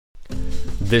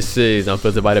This is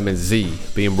Unfiltered Vitamin Z,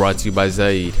 being brought to you by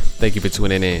Zaid. Thank you for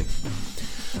tuning in.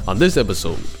 On this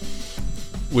episode,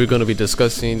 we're going to be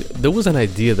discussing, there was an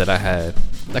idea that I had,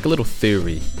 like a little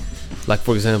theory. Like,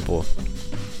 for example,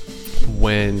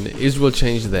 when Israel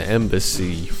changed the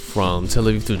embassy from Tel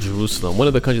Aviv to Jerusalem, one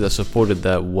of the countries that supported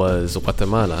that was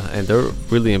Guatemala, and they're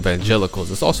really evangelicals.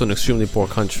 It's also an extremely poor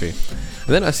country.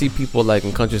 And then I see people like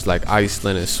in countries like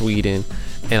Iceland and Sweden,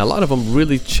 and a lot of them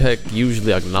really check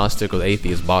usually agnostic or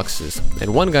atheist boxes.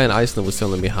 And one guy in Iceland was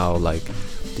telling me how like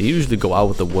they usually go out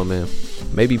with a woman,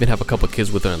 maybe even have a couple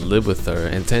kids with her and live with her,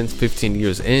 and 10-15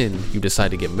 years in you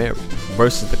decide to get married,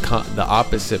 versus the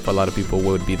opposite for a lot of people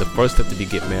would be the first step to be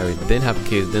get married, then have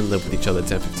kids, then live with each other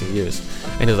 10-15 years.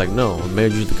 And he was like, no,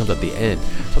 marriage usually comes at the end.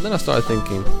 So then I started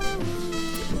thinking,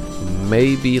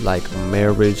 maybe like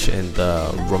marriage and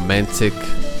the romantic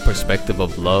perspective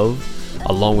of love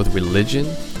along with religion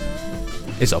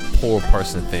is a poor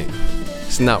person thing.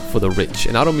 It's not for the rich.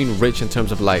 And I don't mean rich in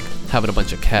terms of like having a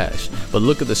bunch of cash, but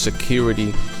look at the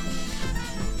security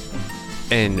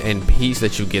and peace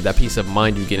that you get, that peace of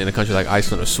mind you get in a country like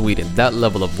Iceland or Sweden. That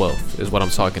level of wealth is what I'm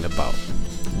talking about.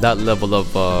 That level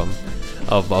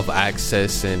of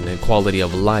access and quality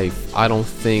of life. I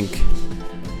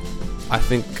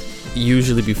think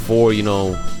usually before,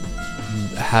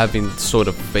 having sort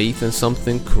of faith in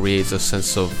something creates a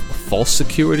sense of false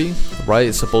security, right?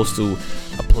 It's supposed to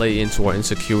play into our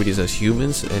insecurities as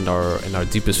humans and our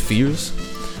deepest fears.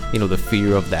 The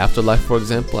fear of the afterlife, for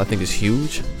example, I think is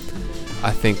huge.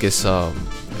 I think it's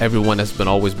everyone has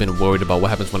always been worried about what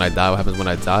happens when I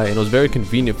die, and it was very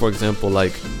convenient, for example,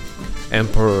 like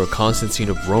Emperor Constantine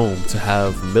of Rome, to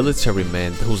have military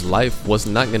men whose life was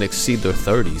not going to exceed their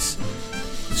 30s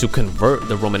to convert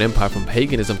the Roman Empire from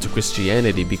paganism to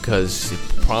Christianity, because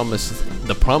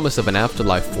the promise of an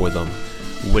afterlife for them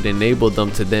would enable them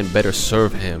to then better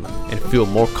serve him and feel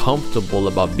more comfortable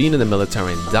about being in the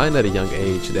military and dying at a young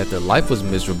age, that their life was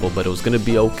miserable but it was going to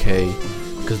be okay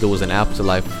because there was an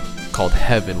afterlife called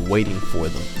heaven waiting for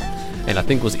them. And I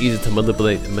think it was easy to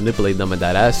manipulate them in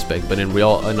that aspect, but in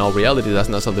all reality, that's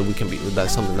not something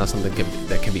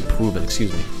that can be proven.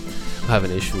 Excuse me, I have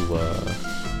an issue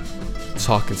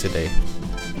talking today.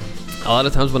 A lot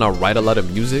of times when I write a lot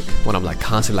of music, when I'm like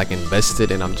constantly like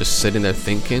invested and I'm just sitting there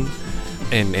thinking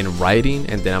and writing,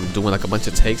 and then I'm doing like a bunch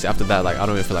of takes, after that, like I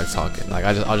don't even feel like talking. Like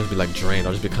I'll just be like drained.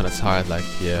 I'll just be kind of tired. Like,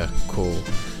 yeah, cool.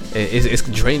 It's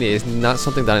draining. It's not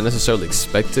something that I necessarily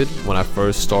expected when I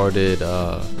first started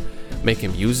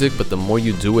making music, but the more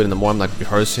you do it and the more I'm like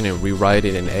rehearsing and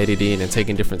rewriting and editing and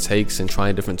taking different takes and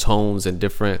trying different tones and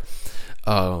different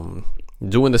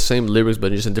doing the same lyrics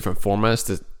but just in different formats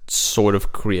to sort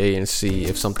of create and see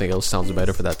if something else sounds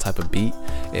better for that type of beat,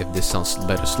 if this sounds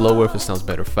better slower, if it sounds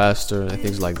better faster, and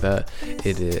things like that.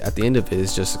 It at the end of it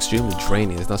is just extremely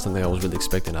draining. It's not something I was really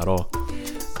expecting at all.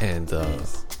 And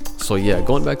so yeah,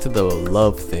 going back to the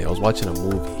love thing, I was watching a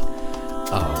movie.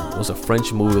 It was a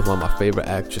French movie with one of my favorite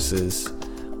actresses,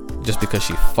 just because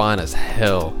she's fine as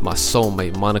hell, my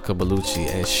soulmate, Monica Bellucci.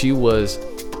 And she was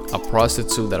a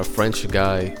prostitute that a French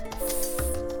guy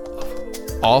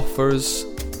offers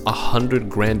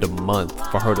 $100,000 a month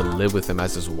for her to live with him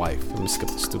as his wife. Let me skip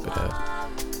the stupid ad.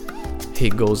 He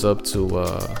goes up to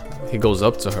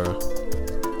her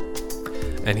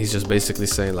and he's just basically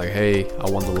saying like, hey, I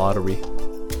won the lottery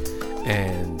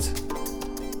and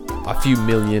a few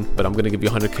million, but I'm gonna give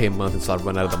you $100K a month until I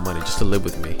run out of the money just to live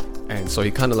with me. And so he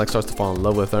kind of like starts to fall in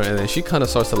love with her, and then she kind of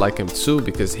starts to like him too,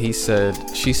 because she said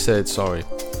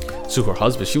to her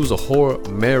husband, she was a whore,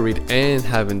 married, and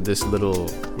having this little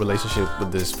relationship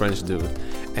with this French dude.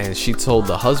 And she told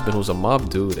the husband, who's a mob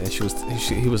dude, and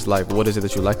he was like, what is it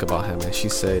that you like about him? And she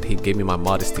said, he gave me my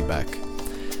modesty back.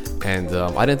 And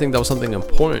I didn't think that was something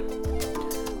important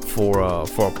for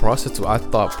a prostitute. I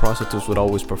thought prostitutes would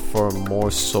always prefer more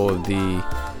so the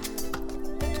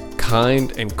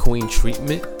kind and queen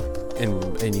treatment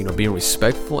and being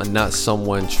respectful, and not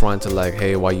someone trying to like,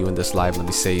 hey, why you in this life, let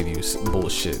me save you,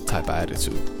 bullshit type of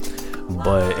attitude.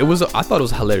 But I thought it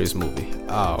was a hilarious movie.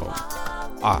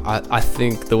 I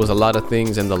think there was a lot of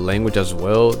things in the language as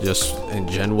well, just in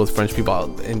general with French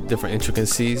people, in different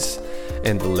intricacies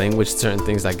and the language, certain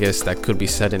things I guess that could be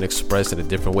said and expressed in a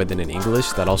different way than in English,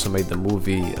 that also made the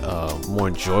movie more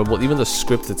enjoyable. Even the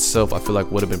script itself, I feel like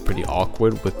would have been pretty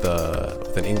awkward with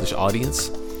an English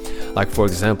audience. Like, for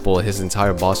example, his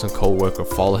entire boss and co-worker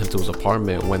follow him to his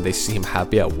apartment when they see him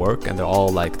happy at work, and they're all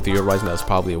like theorizing that it's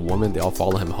probably a woman. They all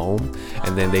follow him home,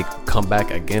 and then they come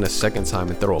back again a second time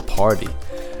and throw a party.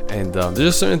 And there's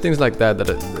just certain things like that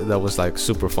was like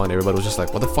super funny. Everybody was just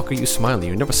like, what the fuck are you smiling?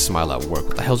 You never smile at work.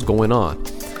 What the hell's going on?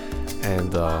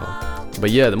 And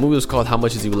But yeah, the movie was called How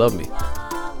Much Do You Love Me?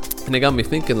 And it got me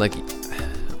thinking, like,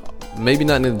 maybe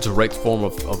not in a direct form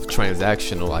of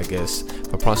transactional, I guess,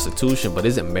 for prostitution, but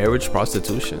isn't marriage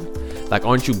prostitution? Like,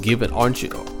 aren't you,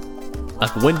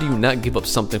 like, when do you not give up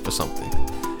something for something?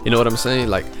 You know what I'm saying?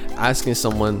 Like, asking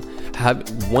someone,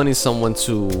 wanting someone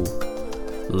to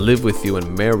live with you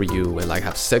and marry you and like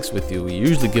have sex with you, you're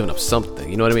usually giving up something.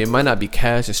 You know what I mean? It might not be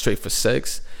cash and straight for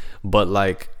sex, but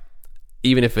like,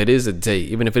 even if it is a date,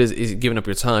 even if it is giving up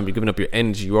your time, you're giving up your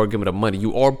energy, you are giving up money,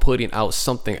 you are putting out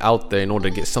something out there in order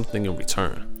to get something in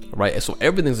return, right? And so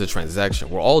everything's a transaction.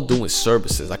 We're all doing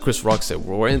services. Like Chris Rock said,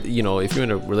 we're in, you know, if you're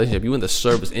in a relationship, you're in the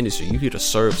service industry, you're here to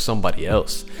serve somebody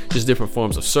else. There's different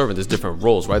forms of serving. There's different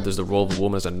roles, right? There's the role of a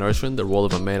woman as a nurturer, the role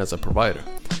of a man as a provider.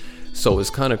 So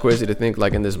it's kind of crazy to think,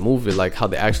 like, in this movie, like how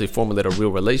they actually formulate a real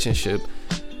relationship,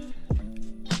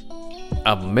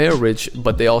 a marriage,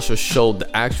 but they also show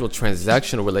the actual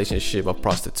transactional relationship of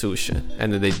prostitution,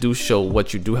 and then they do show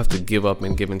what you do have to give up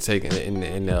and give and take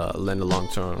in the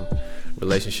long-term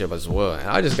relationship as well. And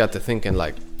I just got to thinking,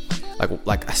 like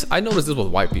I noticed this with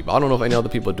white people. I don't know if any other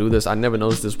people do this. I never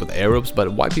noticed this with Arabs,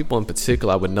 but white people in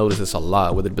particular, I would notice this a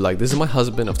lot, where they'd be like, this is my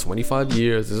husband of 25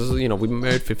 years, this is, you know, we've been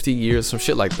married 50 years, some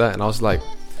shit like that. And I was like,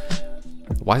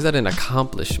 why is that an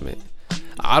accomplishment?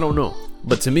 I don't know.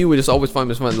 But to me, we just always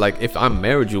find this one, like, if I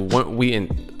married you, weren't we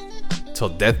in till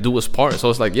death do us part?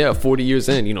 So it's like, yeah, 40 years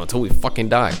in, you know, until we fucking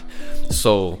die.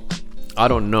 So I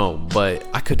don't know, but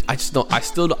I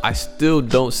still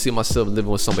don't see myself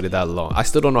living with somebody that long. I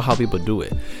still don't know how people do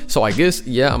it. So I guess,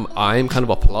 yeah, I'm kind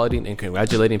of applauding and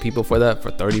congratulating people for that,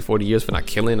 for 30, 40 years, for not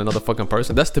killing another fucking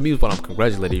person. That's, to me, what I'm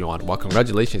congratulating you on. Well,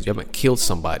 congratulations, you haven't killed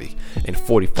somebody in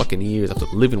 40 fucking years after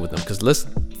living with them. Because let's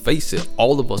face it,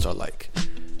 all of us are like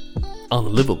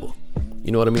unlivable.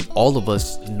 You know what I mean? All of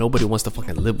us, nobody wants to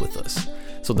fucking live with us.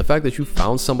 So the fact that you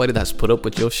found somebody that's put up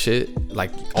with your shit,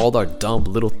 like all our dumb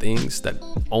little things that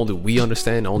only we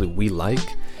understand, only we like,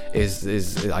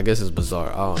 is I guess is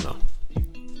bizarre. I don't know.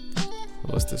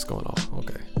 What's this going on?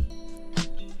 Okay.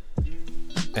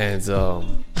 And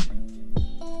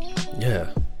yeah,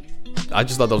 I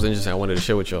just thought that was interesting. I wanted to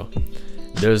share with y'all.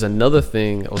 There's another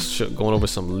thing. I was going over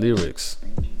some lyrics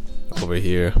over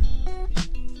here.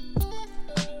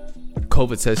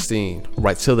 COVID testing,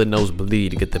 right till the nose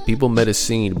bleed. Get the people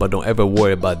medicine, but don't ever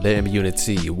worry about their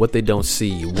immunity. What they don't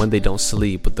see when they don't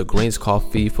sleep. But the grains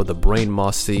coffee for the brain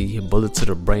mossy. Bullet to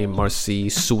the brain mercy.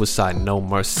 Suicide no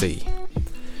mercy.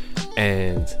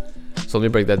 And so let me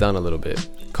break that down a little bit.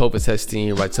 COVID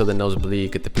testing, right till the nose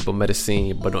bleed. Get the people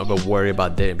medicine, but don't ever worry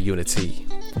about their immunity.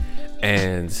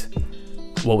 And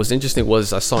what was interesting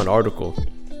was I saw an article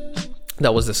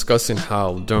that was discussing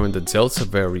how during the Delta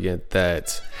variant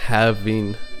that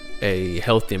having a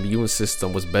healthy immune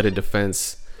system was better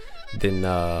defense than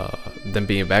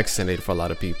being vaccinated for a lot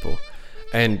of people.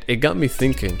 And it got me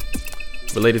thinking,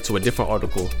 related to a different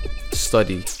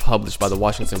study published by the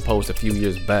Washington Post a few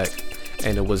years back,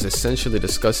 and it was essentially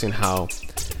discussing how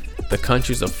the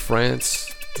countries of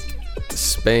France,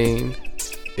 Spain,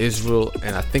 Israel,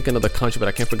 and I think another country, but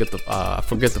I can't forget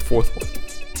the fourth one.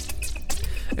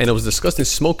 And it was discussing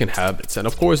smoking habits. And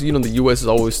of course, you know, the US is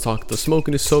always talking, the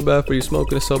smoking is so bad for you,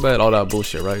 smoking is so bad, all that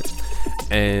bullshit, right?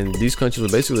 And these countries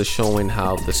were basically showing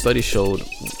how the study showed,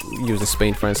 using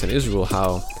Spain, France, and Israel,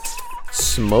 how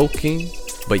smoking,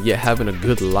 but yet having a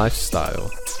good lifestyle,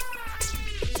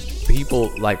 people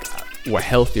like were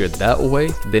healthier that way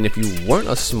than if you weren't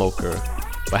a smoker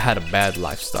but had a bad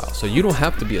lifestyle. So you don't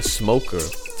have to be a smoker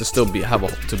to still be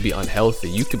unhealthy.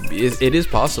 You could be, it is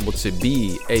possible to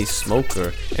be a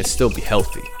smoker and still be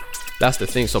healthy. That's the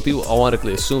thing. So people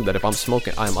automatically assume that if I'm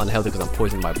smoking, I'm unhealthy because I'm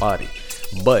poisoning my body.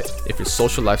 But if your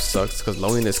social life sucks, because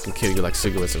loneliness can kill you like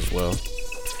cigarettes as well.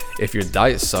 If your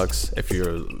diet sucks, if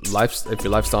your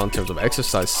lifestyle in terms of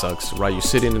exercise sucks, right? You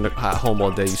sitting at home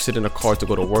all day, you sit in a car to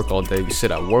go to work all day, you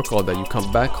sit at work all day, you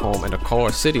come back home in a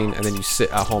car sitting, and then you sit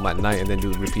at home at night and then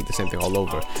you repeat the same thing all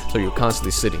over. So you're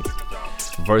constantly sitting.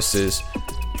 Versus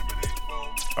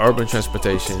urban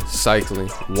transportation, cycling,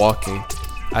 walking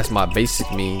as my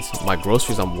basic means. My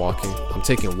groceries, I'm walking. I'm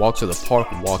taking walks to the park,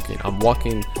 walking. I'm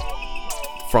walking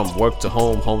from work to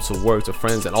home, home to work, to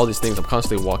friends, and all these things. I'm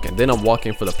constantly walking. Then I'm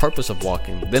walking for the purpose of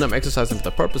walking. Then I'm exercising for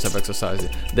the purpose of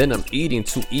exercising. Then I'm eating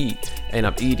to eat, and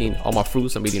I'm eating all my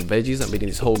fruits. I'm eating veggies. I'm eating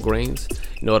these whole grains.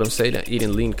 You know what I'm saying? I'm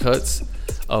eating lean cuts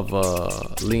of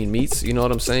lean meats. You know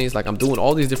what I'm saying? It's like I'm doing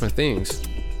all these different things.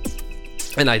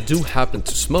 And I do happen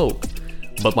to smoke,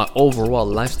 but my overall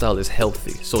lifestyle is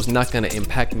healthy, so it's not gonna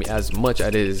impact me as much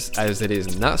as it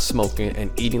is not smoking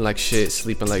and eating like shit,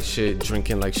 sleeping like shit,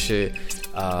 drinking like shit,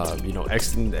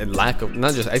 lack of,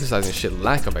 not just exercising shit,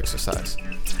 lack of exercise.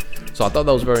 So So I thought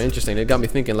that was very interesting. It got me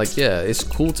thinking, like, yeah, it's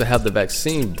cool to have the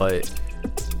vaccine, but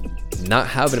not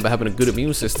having it, but having a good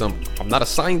immune system. I'm not a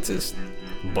scientist,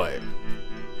 but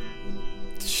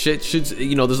shit should,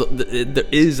 you know, there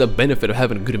is a benefit of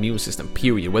having a good immune system,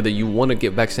 period, whether you want to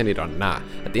get vaccinated or not.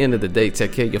 At the end of the day,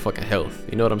 take care of your fucking health.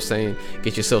 You know what I'm saying?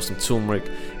 Get yourself some turmeric,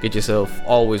 get yourself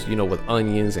always, you know, with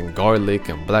onions and garlic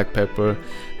and black pepper,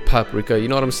 paprika, you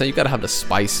know what I'm saying? You gotta have the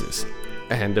spices.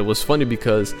 And it was funny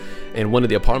because in one of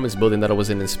the apartments building that I was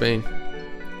in Spain,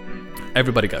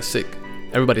 everybody got sick.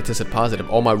 Everybody tested positive.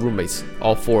 All my roommates,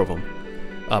 all 4 of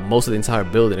them, most of the entire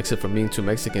building except for me and 2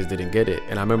 Mexicans didn't get it.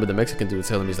 And I remember the Mexican dude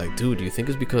telling me, he's like, dude, do you think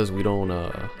it's because we don't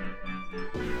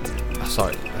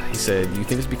he said, do you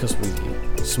think it's because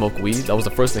we smoke weed? That was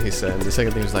the first thing he said. And the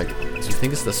second thing was like, do you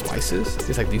think it's the spices?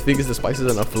 He's like, do you think it's the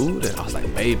spices in our food? And I was like,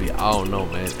 maybe, I don't know,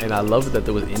 man. And I loved that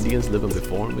there was Indians living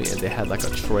before me, and they had like a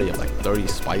tray of like 30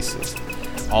 spices,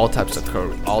 all types of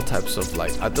curry, all types of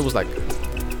like, there was like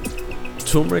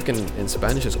turmeric in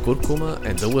Spanish is curcuma,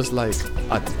 and there was like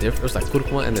it was like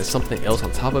curcuma and then something else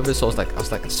on top of it. So I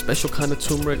was like a special kind of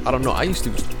turmeric. I don't know. I used to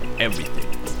use everything,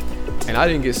 and I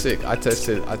didn't get sick. I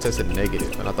tested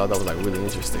negative, and I thought that was like really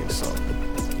interesting. So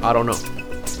I don't know.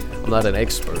 I'm not an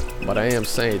expert, but I am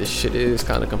saying this shit is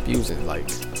kind of confusing. Like,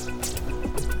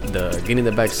 the getting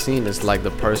the vaccine is like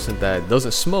the person that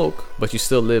doesn't smoke, but you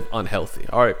still live unhealthy.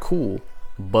 All right, cool.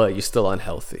 But you're still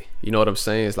unhealthy. You know what I'm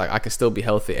saying? It's like, I can still be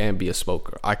healthy and be a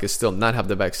smoker. I can still not have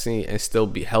the vaccine and still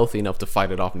be healthy enough to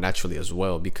fight it off naturally as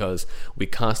well, because we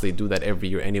constantly do that every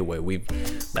year anyway.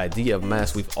 The idea of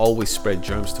mass, we've always spread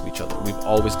germs to each other. We've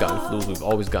always gotten flus, we've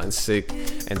always gotten sick,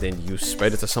 and then you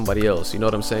spread it to somebody else. You know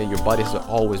what I'm saying? Your body has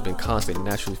always been constantly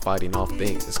naturally fighting off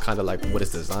things. It's kind of like what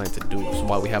it's designed to do. It's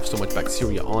why we have so much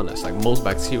bacteria on us. Like, most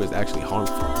bacteria is actually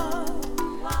harmful.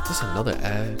 Is this another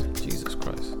ad? Jesus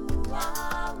Christ.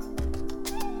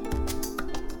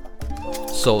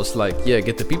 So it's like, yeah,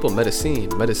 get the people medicine,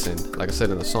 like I said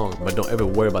in the song, but don't ever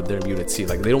worry about their immunity.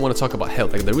 Like, they don't want to talk about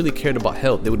health. Like, if they really cared about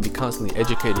health, they would be constantly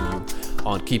educating you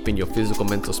on keeping your physical,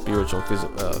 mental, spiritual,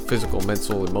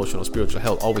 mental, emotional, spiritual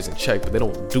health always in check, but they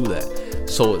don't do that.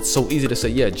 So it's so easy to say,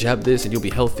 yeah, jab this and you'll be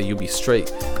healthy, you'll be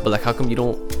straight. But like, how come you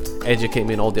don't educate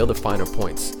me on all the other finer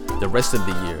points the rest of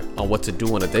the year on what to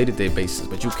do on a day-to-day basis,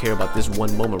 but you care about this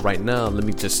one moment right now? Let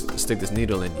me just stick this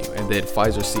needle in you. And then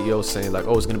Pfizer CEO saying like,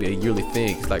 oh, it's gonna be a yearly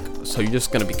thing. It's like, so you're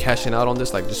just gonna be cashing out on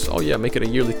this? Like, just, oh yeah, make it a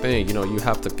yearly thing, you know, you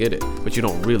have to get it, but you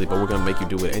don't really, but we're gonna make you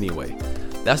do it anyway.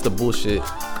 That's the bullshit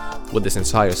with this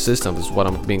entire system, is what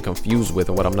I'm being confused with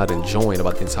and what I'm not enjoying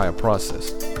about the entire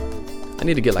process. I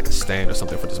need to get like a stand or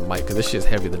something for this mic, because this shit is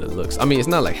heavier than it looks. I mean, it's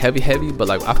not like heavy, but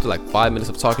like after like 5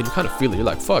 minutes of talking, you kind of feel it. You're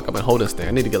like, fuck, I've been holding this thing.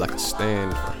 I need to get like a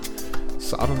stand.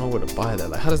 So I don't know where to buy that.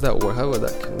 Like, how does that work? How would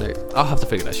that connect? I'll have to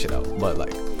figure that shit out. But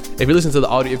like, if you listen to the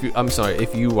audio, if you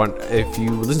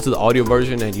listen to the audio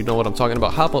version and you know what I'm talking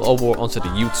about, hop on over onto the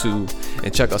YouTube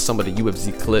and check out some of the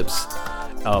UFC clips.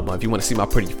 If you want to see my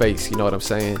pretty face, you know what I'm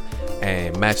saying,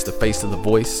 and match the face to the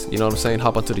voice, you know what I'm saying,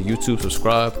 hop onto the YouTube,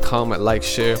 subscribe, comment, like,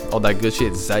 share, all that good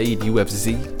shit. Zaid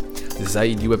UFC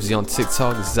on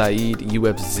TikTok, Zaid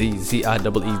UFC, ZIEED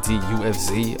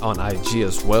UFC on IG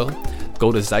as well.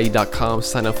 Go to Zaid.com,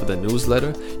 sign up for the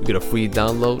newsletter, you get a free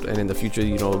download, and in the future,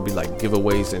 you know, it'll be like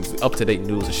giveaways and up-to-date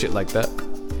news and shit like that.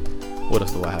 What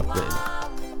else do I have written?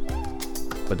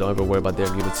 But don't ever worry about their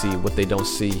immunity, what they don't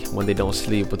see when they don't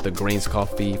sleep, with the grains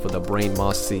coffee for the brain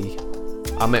mossy.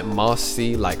 I meant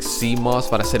mossy like sea moss,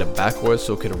 but I said it backwards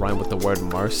so it could rhyme with the word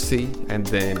mercy, and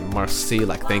then merci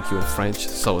like thank you in French.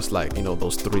 So it's like, you know,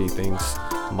 those 3 things: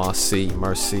 mossy,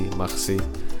 mercy, merci.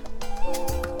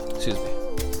 Excuse me.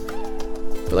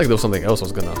 I feel like there was something else I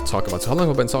was gonna talk about. So how long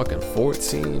have I been talking?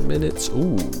 14 minutes.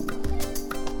 Ooh.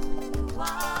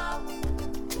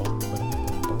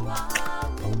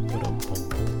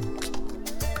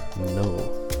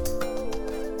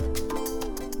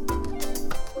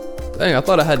 Dang, I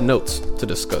thought I had notes to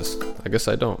discuss. I guess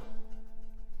I don't.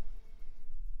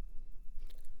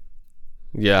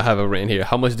 Yeah, I have it written here.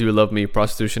 How much do you love me?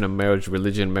 Prostitution and marriage,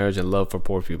 religion, marriage, and love for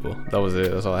poor people. That was it.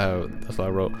 That's all I have. That's all I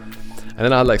wrote. And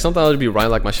then I like, sometimes I'll just be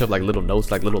writing like my shit, like little notes,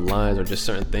 like little lines, or just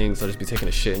certain things. I'll just be taking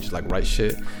a shit and just like write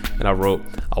shit. And I wrote,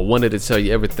 I wanted to tell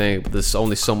you everything, but there's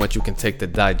only so much you can take to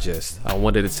digest. I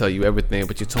wanted to tell you everything,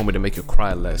 but you told me to make you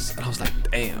cry less. And I was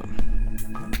like, damn.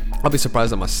 I'll be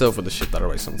surprised at myself with the shit that I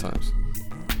write sometimes.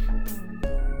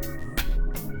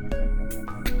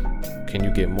 Can you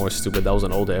get more stupid? That was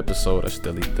an older episode. I should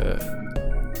delete that.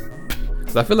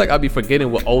 Cause I feel like I'll be forgetting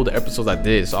what older episodes I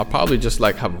did, so I'll probably just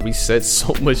like have reset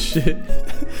so much shit.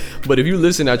 But if you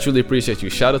listen, I truly appreciate you.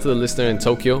 Shout out to the listener in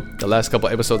Tokyo. The last couple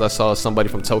episodes I saw somebody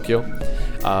from Tokyo.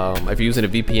 If you're using a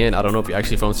VPN, I don't know if you're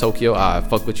actually from Tokyo. I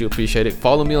fuck with you, appreciate it.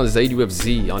 Follow me on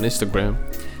ZaidUFZ on Instagram.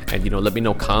 And, let me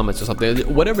know comments or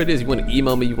something. Whatever it is, you want to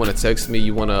email me, you want to text me,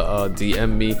 you want to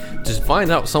DM me. Just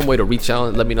find out some way to reach out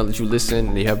and let me know that you listen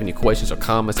and you have any questions or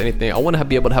comments, anything. I want to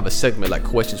be able to have a segment like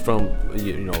questions from,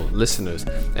 listeners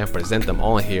and present them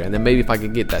on here. And then maybe if I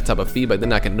can get that type of feedback,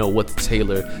 then I can know what to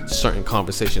tailor certain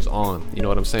conversations on. You know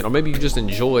what I'm saying? Or maybe you just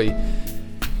enjoy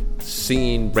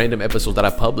seeing random episodes that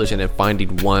I publish and then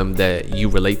finding one that you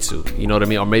relate to, you know what I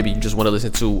mean? Or maybe you just want to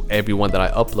listen to every one that I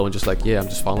upload and just like, yeah, I'm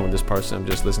just following this person, I'm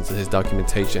just listening to his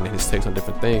documentation and his takes on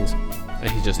different things, and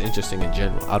he's just interesting in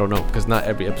general. I don't know, because not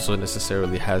every episode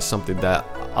necessarily has something that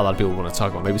a lot of people want to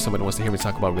talk about. Maybe somebody wants to hear me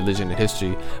talk about religion and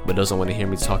history but doesn't want to hear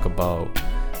me talk about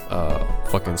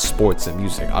fucking sports and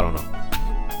music. I don't know.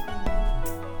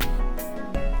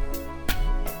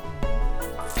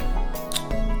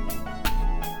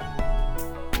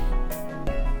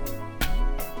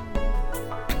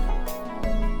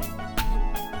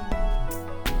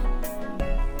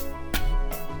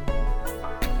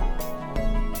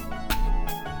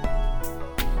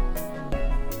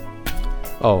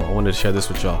 Oh, I wanted to share this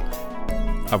with y'all.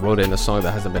 I wrote it in a song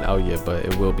that hasn't been out yet, but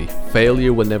it will be.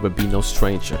 Failure will never be no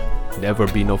stranger, never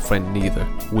be no friend neither.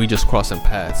 We just crossing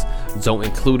paths. Don't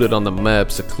include it on the map,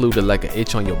 secluded like an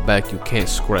itch on your back you can't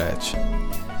scratch.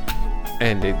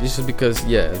 And just because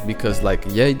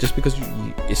just because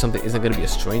if something isn't going to be a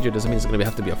stranger doesn't mean it's going to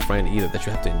have to be a friend either, that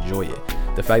you have to enjoy it.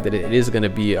 The fact that it is going to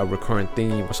be a recurrent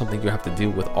theme or something you have to deal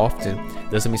with often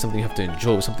doesn't mean something you have to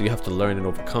enjoy, but something you have to learn and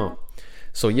overcome.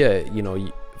 So yeah,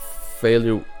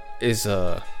 failure is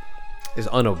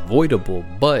unavoidable,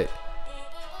 but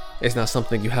it's not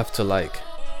something you have to like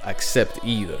accept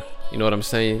either. You know what I'm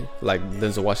saying? Like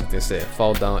Denzel Washington said,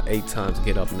 fall down 8 times,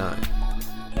 get up 9.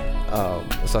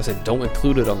 So I said, don't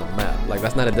include it on the map. Like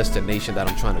that's not a destination that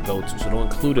I'm trying to go to, so don't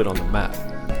include it on the map.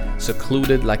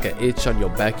 Secluded like an itch on your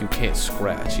back you can't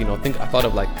scratch. I thought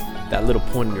of like that little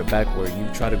point in your back where you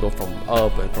try to go from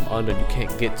up and from under and you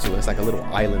can't get to. It's like a little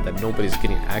island that nobody's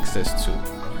getting access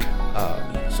to.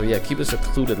 So yeah, keep it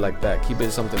secluded like that. Keep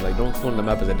it something like, don't include on the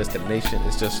map as a destination.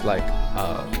 It's just like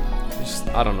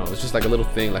I don't know, it's just like a little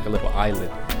thing, like a little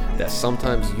island that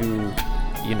sometimes you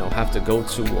have to go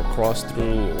to or cross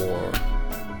through, or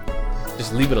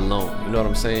just leave it alone. You know what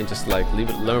I'm saying? Just like leave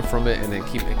it, learn from it, and then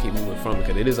keep moving from it,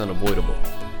 because it is unavoidable.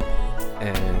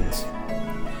 And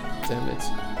damn it,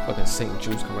 fucking St.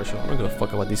 Jude's commercial. I don't give a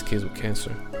fuck about these kids with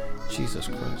cancer. Jesus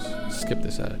Christ. Skip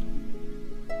this ad.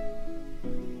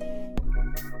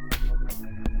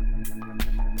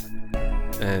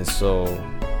 And so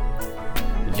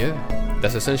yeah,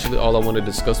 that's essentially all I want to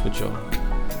discuss with y'all.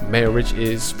 Marriage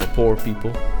is for poor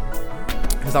people,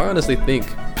 because I honestly think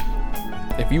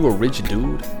if you a rich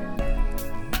dude,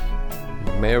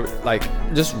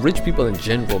 just rich people in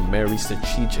general marry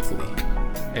strategically,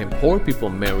 and poor people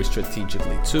marry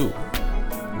strategically too,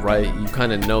 right? You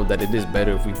kind of know that it is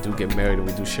better if we do get married and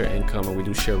we do share income and we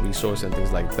do share resources and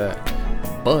things like that.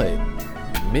 But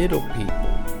middle people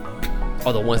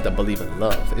are the ones that believe in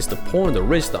love. It's the poor and the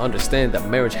rich that understand that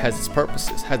marriage has its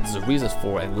purposes, has its reasons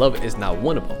for it, and love is not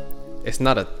one of them. It's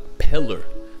not a pillar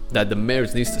that the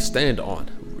marriage needs to stand on.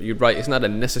 You're right, it's not a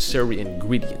necessary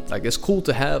ingredient. Like, it's cool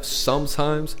to have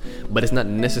sometimes, but it's not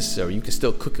necessary. You can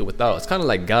still cook it without. It's kind of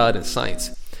like God and science.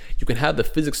 You can have the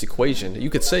physics equation. You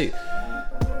could say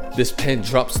this pen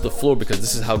drops to the floor because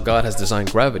this is how God has designed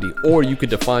gravity, or you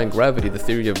could define gravity, the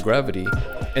theory of gravity,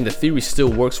 and the theory still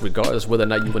works regardless whether or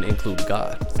not you want to include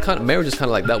God. Marriage is kind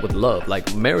of like that with love.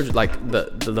 Like marriage, like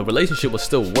the relationship will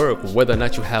still work whether or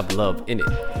not you have love in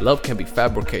it. Love can be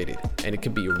fabricated and it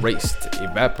can be erased,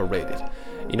 evaporated.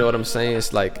 You know what I'm saying?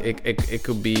 It's like it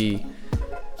could be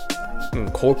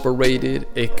incorporated,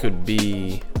 it could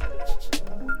be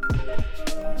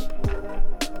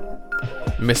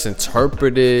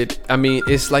misinterpreted. I mean,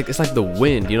 it's like the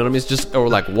wind, you know what I mean? It's just, or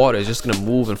like water, it's just gonna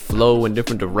move and flow in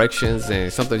different directions,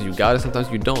 and sometimes you got it, sometimes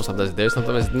you don't, sometimes there's,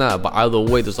 sometimes it's not, but either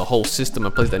way there's a whole system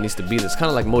in place that needs to be there. It's kind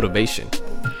of like motivation.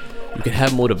 You can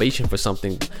have motivation for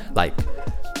something, like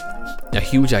a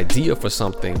huge idea for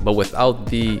something, but without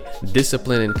the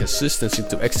discipline and consistency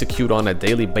to execute on a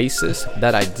daily basis,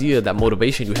 that idea, that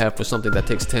motivation you have for something that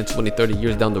takes 10, 20, 30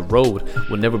 years down the road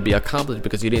will never be accomplished,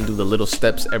 because you didn't do the little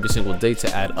steps every single day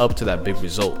to add up to that big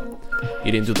result.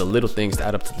 You didn't do the little things to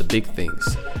add up to the big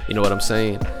things. You know what I'm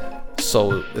saying?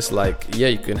 So it's like, yeah,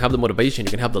 you can have the motivation,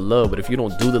 you can have the love, but if you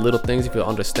don't do the little things, if you don't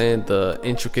understand the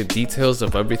intricate details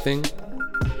of everything,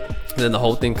 And then the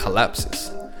whole thing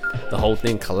collapses.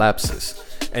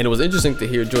 And it was interesting to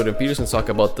hear Jordan Peterson talk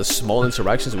about the small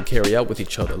interactions we carry out with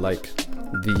each other, like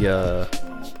the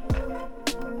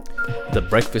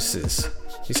breakfasts.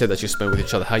 He said that you spend with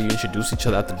each other, how you introduce each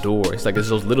other at the door. It's like it's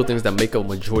those little things that make up a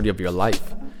majority of your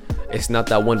life. It's not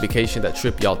that one vacation, that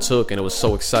trip y'all took and it was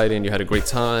so exciting, you had a great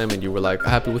time and you were like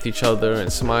happy with each other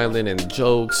and smiling and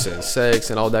jokes and sex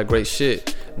and all that great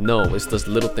shit. No, it's those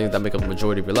little things that make up the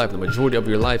majority of your life. The majority of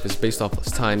your life is based off of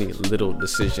tiny little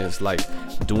decisions, like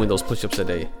doing those push-ups a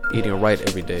day, eating right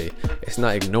every day. It's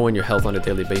not ignoring your health on a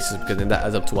daily basis, because then that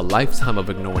adds up to a lifetime of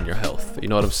ignoring your health. You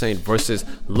know what I'm saying? Versus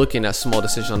looking at small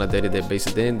decisions on a day-to-day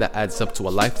basis, then that adds up to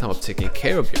a lifetime of taking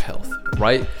care of your health,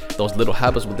 right? Those little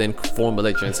habits will then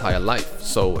formulate your entire life.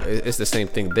 So it's the same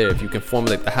thing there. If you can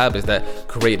formulate the habits that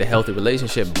create a healthy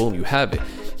relationship, boom, you have it.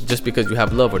 Just because you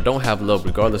have love or don't have love,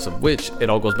 regardless of which,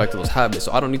 it all goes back to those habits.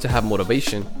 So I don't need to have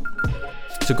motivation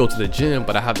to go to the gym,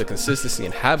 but I have the consistency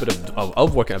and habit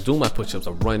of working, of doing my push-ups,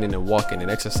 of running and walking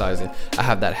and exercising. I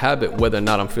have that habit whether or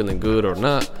not I'm feeling good or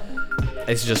not.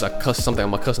 It's just something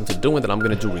I'm accustomed to doing that I'm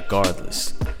going to do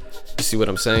regardless. You see what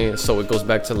I'm saying? So it goes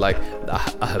back to like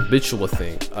a habitual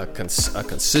thing, a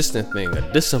consistent thing,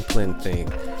 a disciplined thing,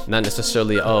 not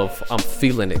necessarily of I'm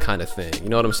feeling it kind of thing. You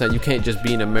know what I'm saying? You can't just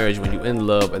be in a marriage when you're in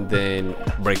love and then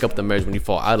break up the marriage when you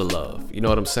fall out of love. You know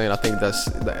what I'm saying? I think that's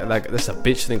a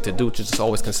bitch thing to do, to just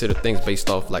always consider things based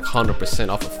off like 100%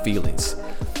 off of feelings.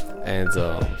 And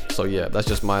so yeah, that's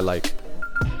just my like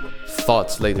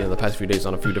thoughts lately in the past few days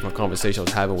on a few different conversations I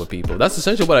was having with people. That's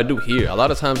essentially what I do here. A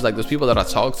lot of times, like, there's people that I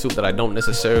talk to that I don't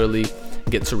necessarily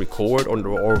get to record,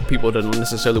 or people that don't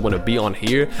necessarily want to be on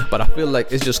here, but I feel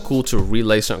like it's just cool to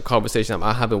relay certain conversations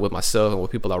I'm having with myself and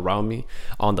with people around me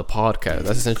on the podcast.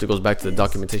 That essentially goes back to the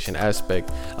documentation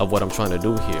aspect of what I'm trying to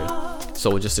do here.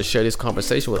 So just to share this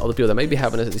conversation with other people that may be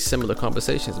having these similar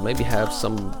conversations, maybe have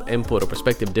some input or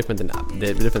perspective different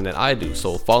than I do.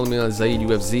 So follow me on Zaid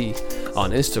UFZ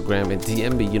on Instagram and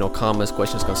DM me, comments,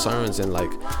 questions, concerns, and like,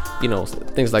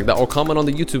 things like that. Or comment on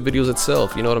the YouTube videos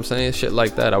itself. You know what I'm saying? Shit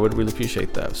like that. I would really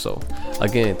appreciate that. So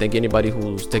again, thank anybody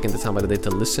who's taking the time out of the day to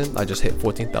listen. I just hit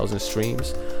 14,000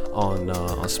 streams on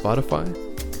Spotify.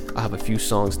 I have a few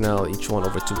songs now, each one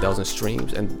over 2,000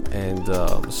 streams,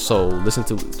 and so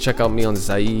check out me on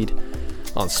Zaid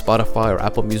on Spotify or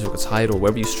Apple Music or Tidal,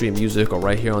 wherever you stream music, or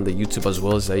right here on the YouTube as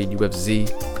well, Zaid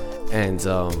UFZ. And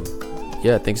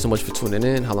yeah, thanks so much for tuning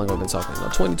in. How long have I been talking?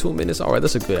 22 minutes. All right,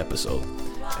 that's a good episode.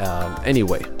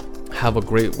 Anyway, have a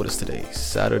great, what is today?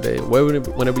 Saturday.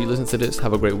 Whenever you listen to this,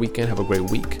 have a great weekend, have a great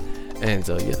week, and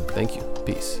yeah, thank you.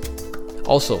 Peace.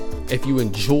 Also, if you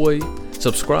enjoy,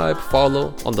 subscribe,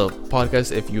 follow on the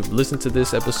podcast. If you've listened to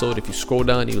this episode, if you scroll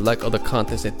down and you like other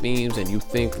contents and themes, and you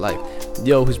think like,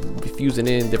 yo, he's fusing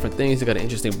in different things, he got an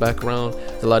interesting background,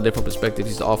 there's a lot of different perspectives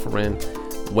he's offering,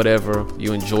 whatever,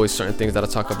 you enjoy certain things that I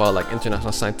talk about, like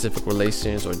international scientific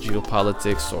relations or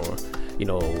geopolitics, or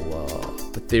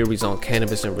the theories on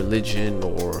cannabis and religion,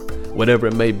 or whatever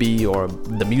it may be, or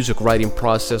the music writing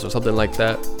process or something like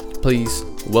that, please,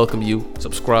 welcome you.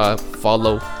 Subscribe,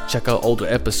 follow, check out older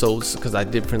episodes, because I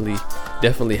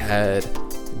definitely had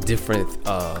different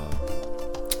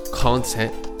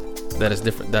content that is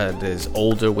different, that is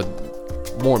older, with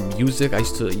more music. I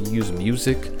used to use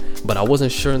music, but I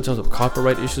wasn't sure in terms of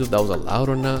copyright issues if that was allowed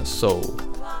or not. So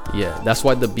yeah, that's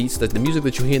why the music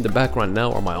that you hear in the background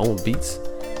now are my own beats,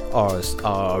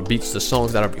 are beats to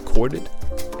songs that I've recorded,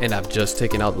 and I've just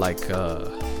taken out like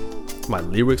my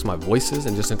lyrics, my voices,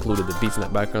 and just included the beats in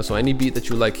that background. So any beat that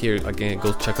you like here, again,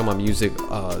 go check out my music,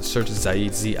 search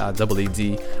Zaid,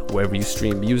 Z-I-D-D, wherever you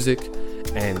stream music,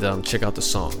 and check out the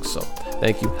songs. So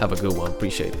thank you, have a good one,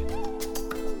 appreciate it.